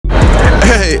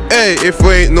Hey, if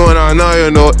we ain't knowing or now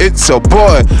you know, it's your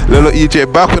boy Little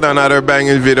Ejay back with another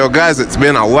banging video. Guys, it's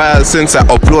been a while since I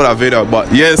upload a video,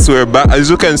 but yes, we're back. As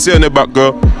you can see on the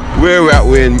background, where we're at,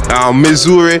 we're in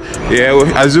Missouri. Yeah,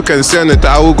 as you can see on the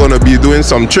title, we're gonna be doing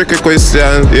some tricky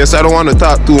questions. Yes, I don't want to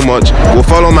talk too much. Go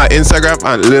follow my Instagram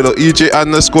at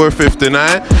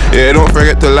LILEYAY_59. Yeah, don't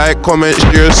forget to like, comment,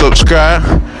 share, subscribe.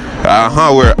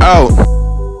 We're out.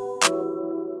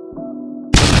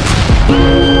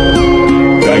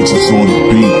 Gangsters on the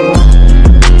beat.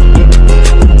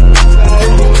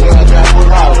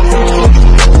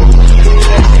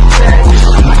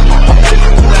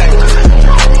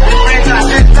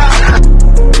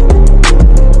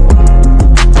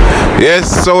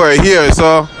 Yes, so we're here.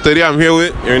 So today I'm here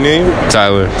with your name?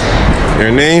 Tyler.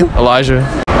 Your name? Elijah.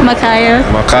 Makaya.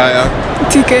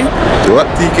 TK. What?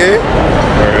 TK?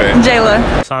 Alright. Jayla.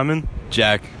 Simon.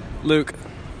 Jack. Luke.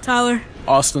 Tyler.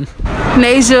 Austin.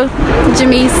 Nasia.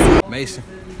 Jamise. Mason.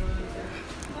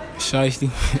 Shiesty.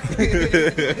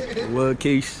 Will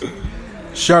Case.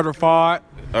 Certified.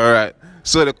 Alright.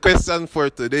 So the question for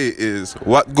today is,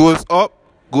 what goes up,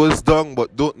 goes down,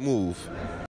 but don't move?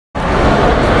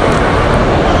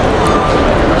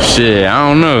 Shit, I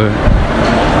don't know.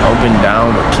 Up and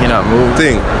down but cannot move.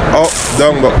 Think. Up,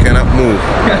 down, but cannot move.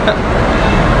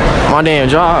 My damn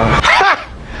job.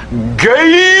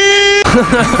 Gay!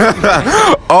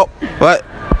 Up, what?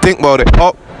 Think about it.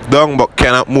 Up, down, but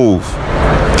cannot move.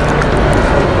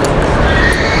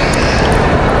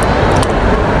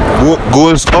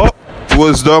 Goes up,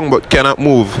 goes down, but cannot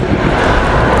move.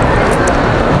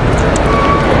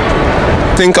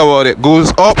 Think about it.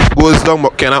 Goes up, goes down,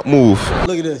 but cannot move.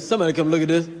 Look at this. Somebody come look at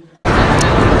this.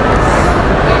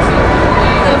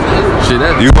 Shit,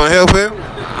 that You wanna help him?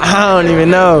 I don't even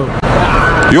know.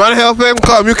 You wanna help him?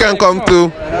 Come, you can come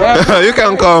too. You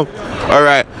can come.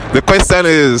 Alright. The question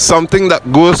is something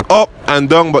that goes up and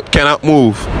down but cannot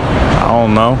move. I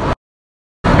don't know.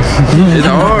 It's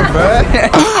hard, man.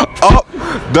 Up,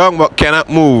 down but cannot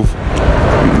move.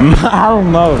 I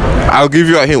don't know. I'll give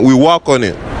you a hint. We walk on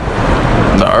it.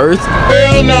 The earth?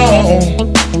 Hell no.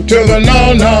 To the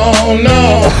no.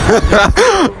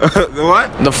 The what?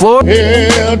 The floor?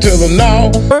 Hell to the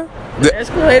no. The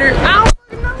Escalator. Ow.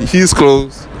 He's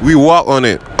close. We walk on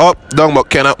it. Up, down but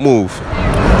cannot move.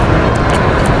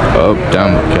 Up,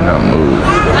 down, but cannot move.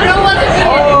 I don't want to.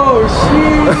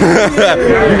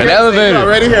 An elevator.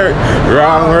 Already heard it.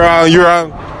 Wrong, you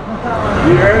wrong.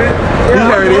 You heard it? He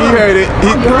heard it.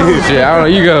 Shit, I don't know.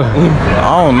 You go. I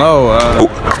don't know.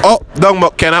 Up, down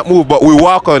but cannot move, but we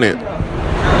walk on it.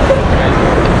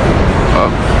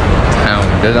 Up, down,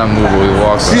 does not move, but we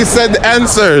walk. She said the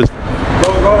answers.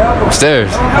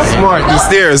 Stairs. Smart. The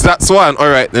stairs. That's one. All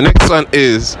right. The next one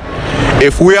is,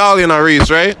 if we all in a race,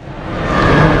 right?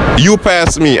 You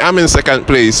pass me. I'm in second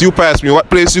place. You pass me. What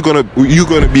place you gonna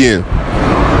be in?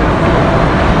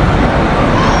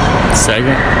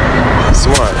 Second.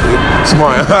 Smart.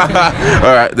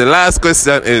 All right. The last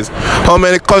question is, how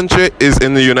many countries is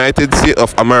in the United States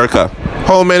of America?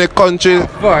 How many countries?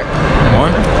 Fuck.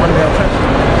 One.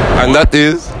 And that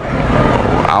is.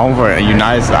 I don't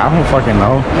fucking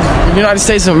know. The United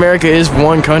States of America is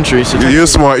one country. So You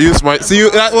smart. See,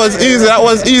 that was easy.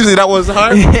 That was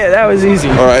hard. yeah, that was easy.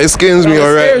 All right. Excuse me.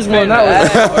 All right. One, that was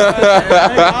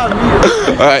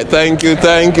All right. Thank you.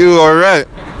 All right.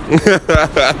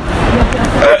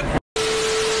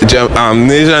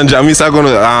 Nasia and Jamise are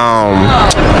gonna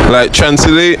like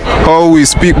translate how we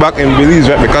speak back in Belize,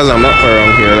 right? Because I'm not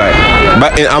around here. Like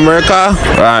back in America,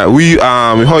 we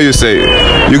how you say?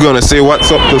 You're gonna say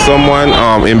what's up to someone.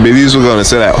 In Belize, we're gonna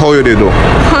say like how you they do.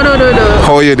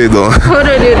 How you they do.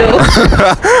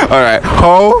 All right.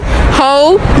 How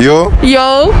yo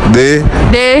they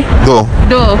do.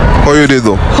 How you they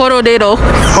do.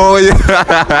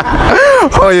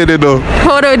 How you they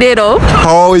do.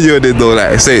 How you they do.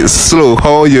 Like say it slow.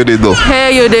 How you they do. How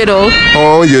you they do.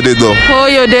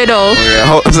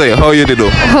 Yeah, say how you they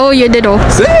do.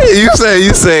 Say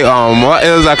you say what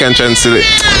else I can translate?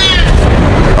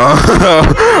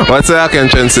 What I can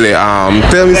translate?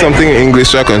 Tell me something in English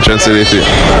so I can translate it.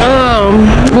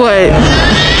 What?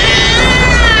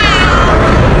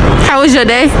 How was your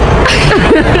day?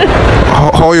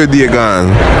 How your day gone?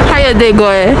 How your day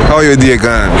going? How your day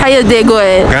gone? How your day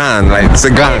going? Gone, like say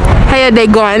gone. How your day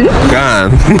going?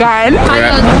 Gone. Gone.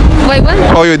 Wait, what?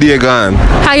 How your day gone?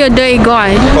 How your day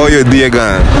going? How your day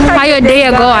gone? How your day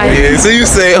going? Yeah, so you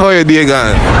say how your day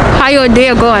gone? How your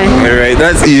day going? Alright,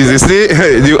 that's easy. See,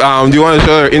 do you want to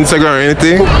show her Instagram or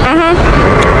anything?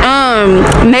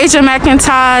 Nasia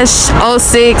McIntosh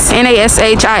 06,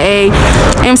 NASHIA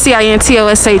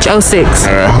MCINTOSH 06.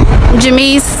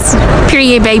 Jamise,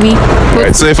 period, baby.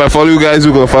 Alright, so if I follow you guys,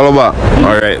 you gonna follow back.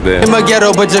 Alright then. I'm a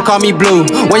ghetto, but just call me Blue.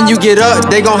 When you get up,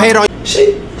 they gon' hate on you.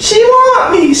 She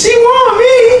want me. She want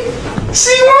me.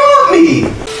 She want me.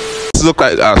 Look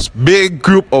like a big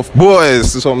group of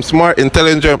boys, some smart,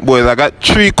 intelligent boys. I got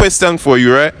 3 questions for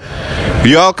you, right?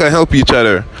 Y'all can help each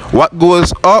other. What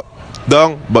goes up,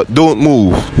 down, but don't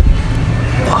move?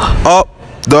 Up,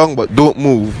 down, but don't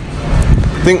move.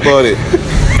 Think about it.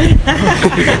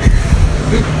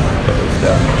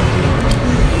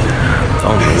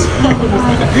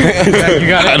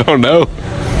 I don't know.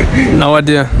 No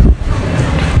idea.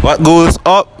 What goes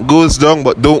up, goes down,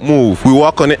 but don't move. We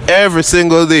walk on it every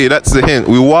single day. That's the hint.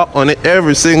 We walk on it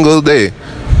every single day.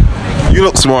 You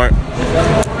look smart.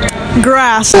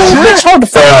 Grass.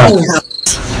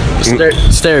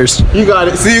 Stairs. You got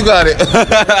it. See, you got it.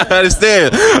 The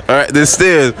stairs. Alright, the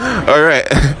stairs. Alright.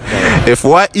 If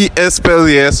Y-E-S spells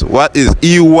yes, what is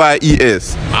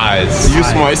E-Y-E-S? Eyes. You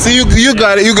smart. See, you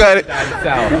got it. You got it.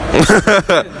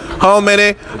 How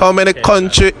many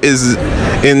country is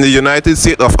in the United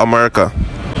States of America?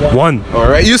 1.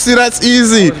 Alright, you see that's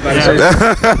easy. What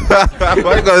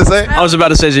you gonna say? I was about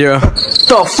to say 0.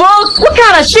 The fuck? What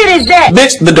kind of shit is that?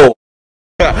 Bitch, the door.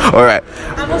 Alright,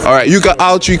 you got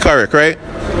all 3 correct, right?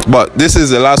 But this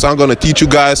is the last one. I'm gonna teach you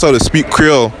guys how to speak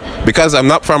Creole because I'm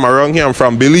not from around here. I'm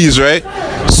from Belize, right?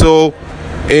 So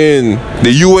in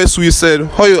the US we said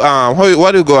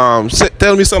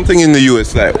tell me something in the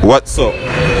US, like what's up.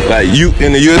 Like you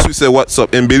in the US we say what's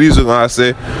up. In Belize we're gonna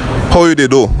say how you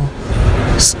do.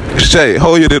 Shay,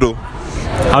 how you do?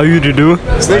 How you do?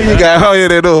 Say you guys how you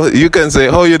do. You can say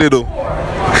how you do.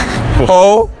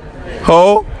 How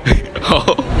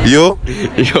yo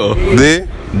de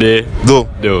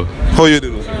do. How you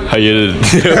do? How you do?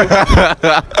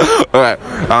 Alright.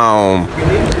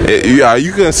 Yeah,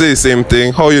 you can say the same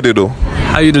thing. How you do?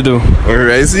 How you do?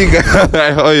 Alright, see guys,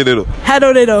 how you do? How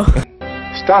do they do?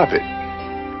 Stop it.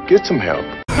 Get some help.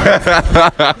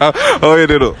 How you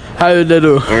do? How you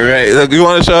do? Alright, look, you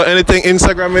wanna show anything?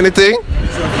 Instagram, anything?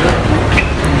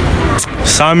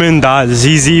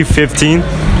 Simon.ZZ15.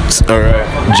 Alright.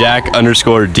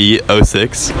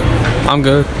 Jack_D06. I'm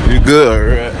good. You good,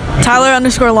 alright.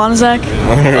 Tyler_Lonzak.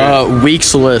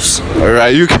 Weeks lifts.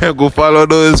 Alright, you can go follow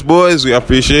those boys. We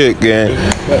appreciate it, gang.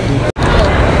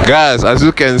 Guys, as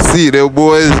you can see, the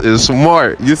boys is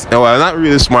smart. Well, not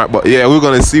really smart, but yeah, we're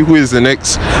gonna see who is the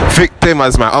next victim,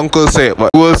 as my uncle said.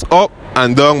 But goes up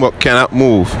and down, but cannot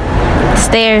move.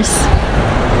 Stairs.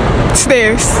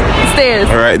 Stairs. Stairs.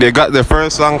 Alright, they got the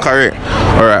first one correct.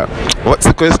 Alright, what's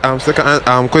the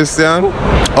second question?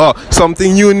 Oh,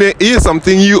 something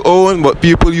something you own, but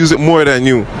people use it more than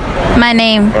you. My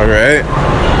name. Alright.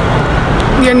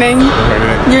 Your name.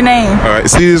 Your name. Alright,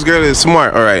 see, this girl is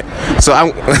smart. Alright, so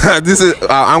I'm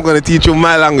gonna teach you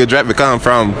my language, right? Because I'm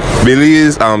from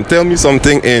Belize. Tell me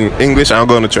something in English. I'm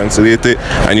gonna translate it,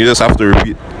 and you just have to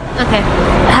repeat. Okay.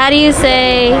 How do you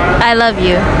say I love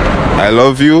you? I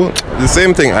love you. The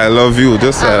same thing. I love you.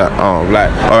 Just say that. Like,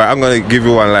 alright, I'm gonna give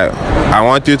you one. Like, I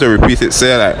want you to repeat it.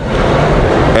 Say like,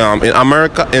 in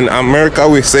America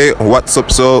we say what's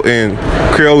up. So in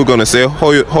Creole we're gonna say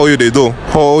how you they do.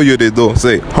 How you they do.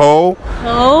 Say how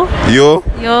you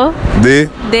they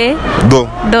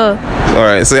do.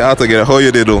 Alright, say it all together. How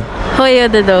you they do. How you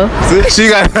they do. See, she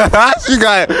got she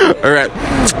got it. Alright,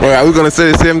 we're gonna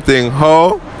say the same thing.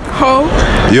 How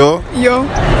you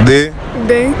they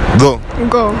do.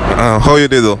 Go. How you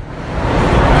they do.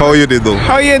 How you they do.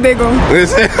 How you they go?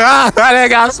 They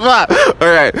got spot.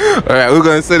 Alright, we're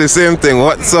gonna say the same thing.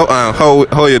 What's up?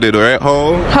 How you they do, right?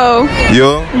 How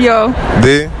you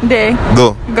they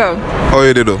do. Go. How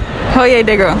you they do. How you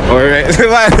they go? Alright,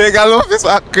 they got love this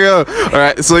girl.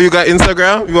 Alright, so you got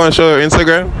Instagram? You wanna show your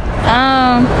Instagram?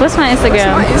 What's my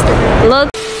Instagram? Look.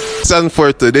 Question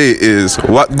for today is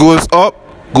what goes up,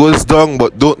 goes down,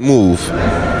 but don't move.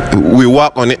 We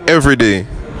walk on it every day.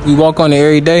 We walk on it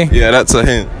every day. Yeah, that's a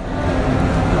hint.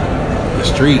 The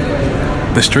street.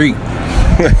 The street.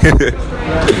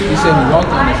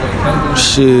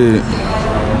 Shit.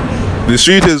 The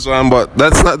street is one, but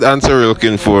that's not the answer we're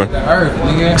looking for. The earth,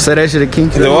 nigga. Say that shit again.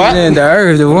 The what? The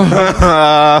earth, the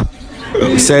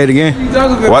one. Say it again.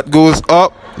 What goes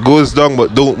up, goes down,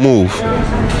 but don't move.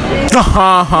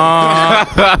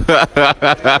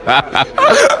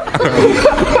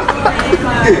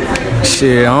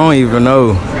 Shit, I don't even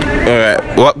know.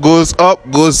 Alright, what goes up,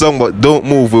 goes down, but don't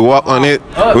move. We walk on it.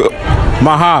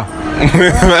 Maha.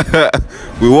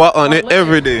 We walk on it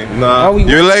every day. Nah,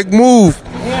 your leg move.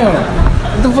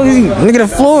 What the fuck is he? Nigga, the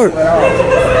floor.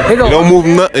 You don't move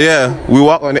nothing. Yeah, we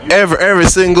walk on it every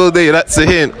single day. That's a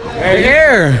hint.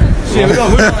 Here. Shit, we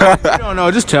don't know.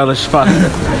 Just tell us. Fuck.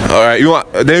 All right, you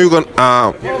want? Then we're gonna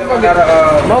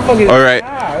all right,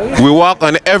 we walk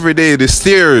on it every day. The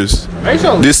stairs.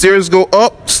 The stairs go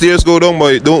up, stairs go down,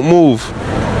 but don't move.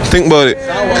 Think about it.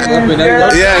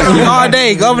 Yeah, all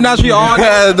day. Go up and down street all day.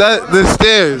 Yeah, the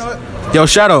stairs. Yo,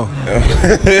 Shadow.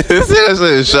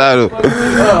 Seriously, Shadow.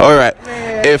 All right.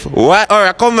 If Y, all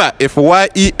right, come back. If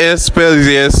YES spells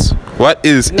yes, what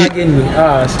is E? Not getting me. All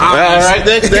right,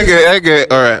 okay.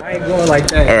 All right. I ain't going like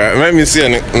that. All right, let me see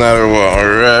another one. All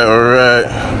right.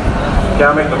 Can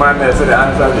I make the mind that said the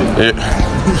honest subject? Yeah.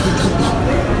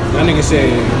 That nigga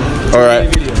said. All right.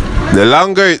 The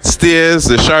longer it stays,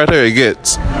 the shorter it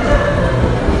gets.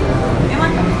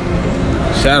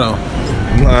 Shadow.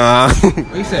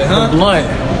 He said, huh? Blunt.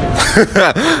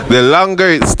 The longer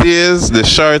it stays, the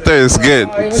shorter it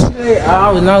gets. I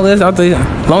was not listening. I'll tell you.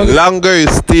 Longer it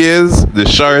stays, the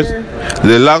shorter.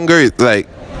 The longer it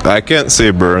I can't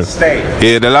say burn.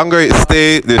 Yeah, the longer it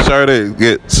stays, the shorter it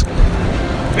gets.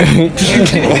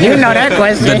 You know that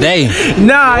question. The day.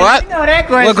 Nah, what? You know that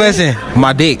question. What question?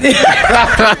 My dick.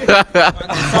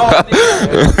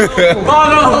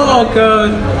 Hold on,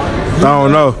 cuz. I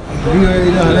don't know.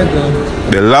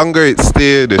 The longer it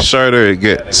stays, the shorter it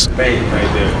gets. Man,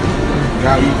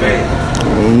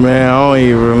 I don't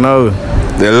even know.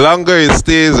 The longer it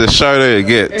stays, the shorter it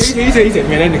gets. He said,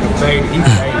 man, that nigga faded.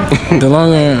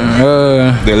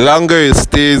 The longer it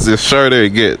stays, the shorter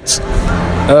it gets.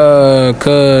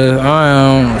 Cause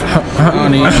I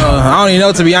don't even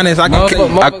know, to be honest.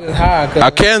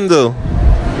 A candle.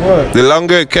 What? The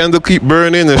longer a candle keep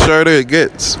burning, the shorter it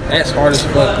gets. That's hard as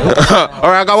fuck.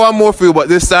 Alright, I got one more for you, but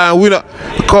this time we not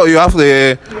cut you off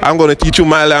there. I'm gonna teach you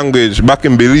my language back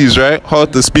in Belize, right? How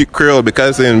to speak Creole,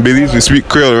 because in Belize we speak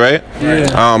Creole, right?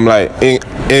 Yeah. Like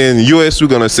in US we're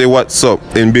gonna say what's up.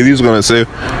 In Belize we're gonna say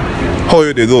how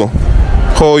you they do.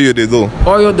 How you they do.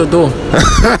 How you they do.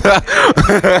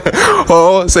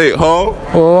 How say how.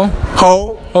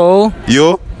 How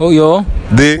yo. Oh yo.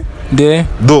 They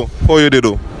do. How you they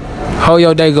do. How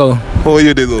your day go? How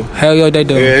you they do? How your day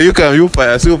do? Yeah, you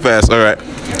fast. All right.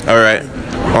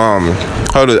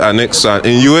 How do our next song?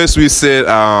 In US we said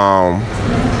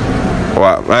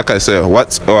what? Like I said,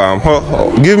 what's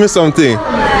give me something.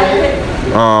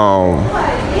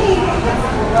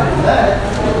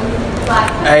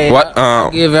 Hey, what?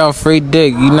 Give out free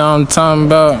dick. You know what I'm talking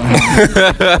about?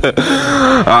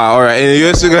 All right. In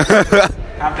US we got.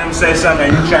 Have them say something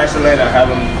and you translate it. Have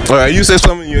them. Alright, you say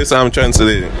something in US, I'm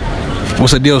translating.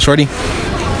 What's the deal, shorty?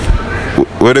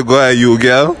 Where the guy you,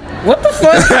 girl? What the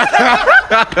fuck?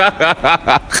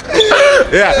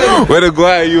 Yeah, where the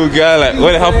guy you, girl? Like,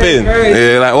 what happened?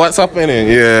 Yeah, like, what's happening?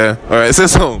 Yeah. Alright, say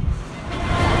something.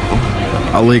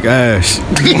 I lick ass.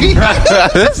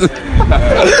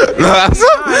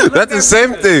 That's the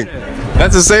same thing.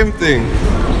 That's the same thing.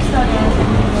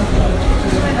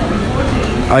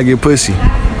 I get pussy.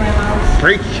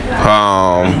 Freak.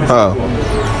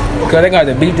 Cause they got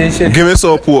to beat this shit. Give me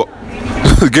support.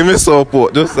 Give me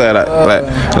support. Just like that.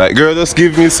 Like, girl, just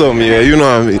give me some. Yeah, you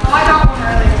know what I mean.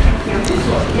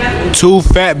 Two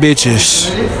fat bitches.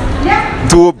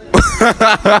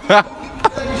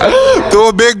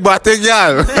 Two big body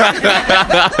girl.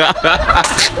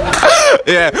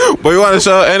 Yeah, but you want to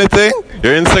show anything?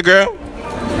 Your Instagram?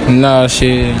 Nah,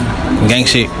 shit. Gang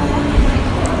shit.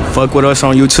 Fuck with us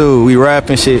on YouTube. We rap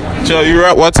and shit. Joe, you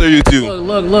rap? What's on YouTube?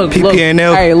 Look.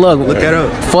 PPNL. Hey, look that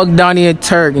up. Fuck Donnie and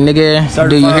Turk, nigga.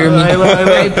 Do you hear me? Hey,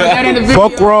 put that in the video.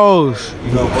 Fuck Rose.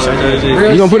 You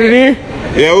gonna put it in?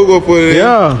 Yeah, we'll go put it in.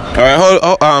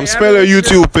 Yeah. Alright, spell your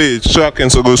YouTube page so I can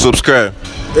go subscribe.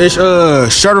 It's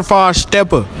Certified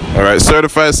Stepper. Alright,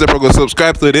 Certified Stepper, go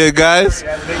subscribe to it, guys.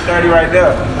 That's big 30 right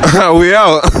there. We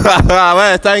out.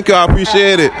 Man, thank you, I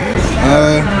appreciate it.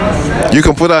 You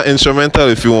can put out instrumental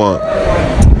if you want.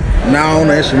 Now on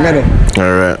the instrumental.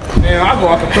 Alright. Man, I'll go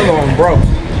off the pillow on bro.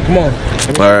 Come on.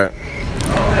 Alright.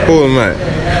 Who am I?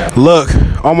 Look,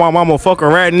 on my mama fucking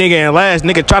rat nigga, and last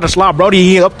nigga tried to slide Brody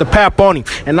he up the pap on him.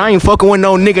 And I ain't fucking with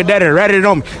no nigga that ratted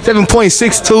on me.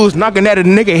 7.62s knocking at a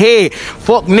nigga head.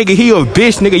 Fuck nigga, he a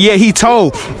bitch nigga, yeah he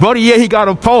told. Brody, yeah he got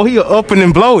a pole, he a up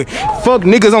and blow it. Fuck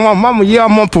niggas on my mama, yeah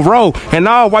I'm on parole. And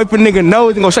I'll wipe a nigga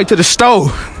nose and go straight to the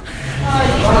stove.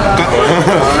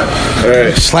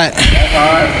 Slat.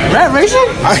 Rat racing?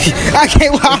 I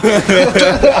can't lie.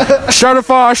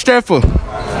 Certified Stepper.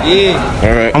 Yeah.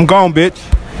 Alright. I'm gone, bitch.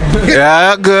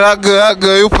 Yeah, I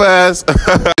good. You pass.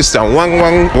 Question.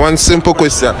 One simple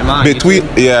question. Between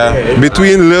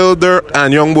Lil Durk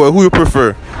and Young Boy, who you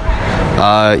prefer?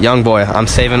 Young boy. I'm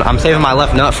saving my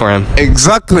left nut for him.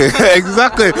 Exactly,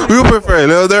 exactly. Who you prefer,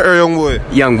 Lil Durk or Young Boy?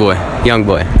 Young boy. Young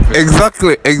boy.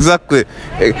 Exactly, exactly.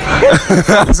 Say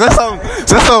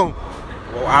some.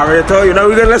 I already told you. No,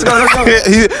 we good. Let's go.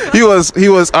 He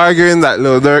was arguing that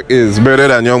Lil Durk is better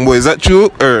than Young Boy. Is that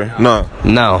true or no?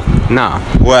 No. Nah.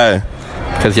 Why?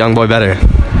 Cause Young boy better.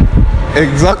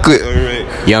 Exactly. All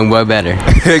right. Young boy better.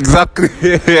 Exactly.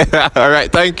 All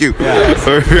right. Thank you.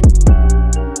 Yeah.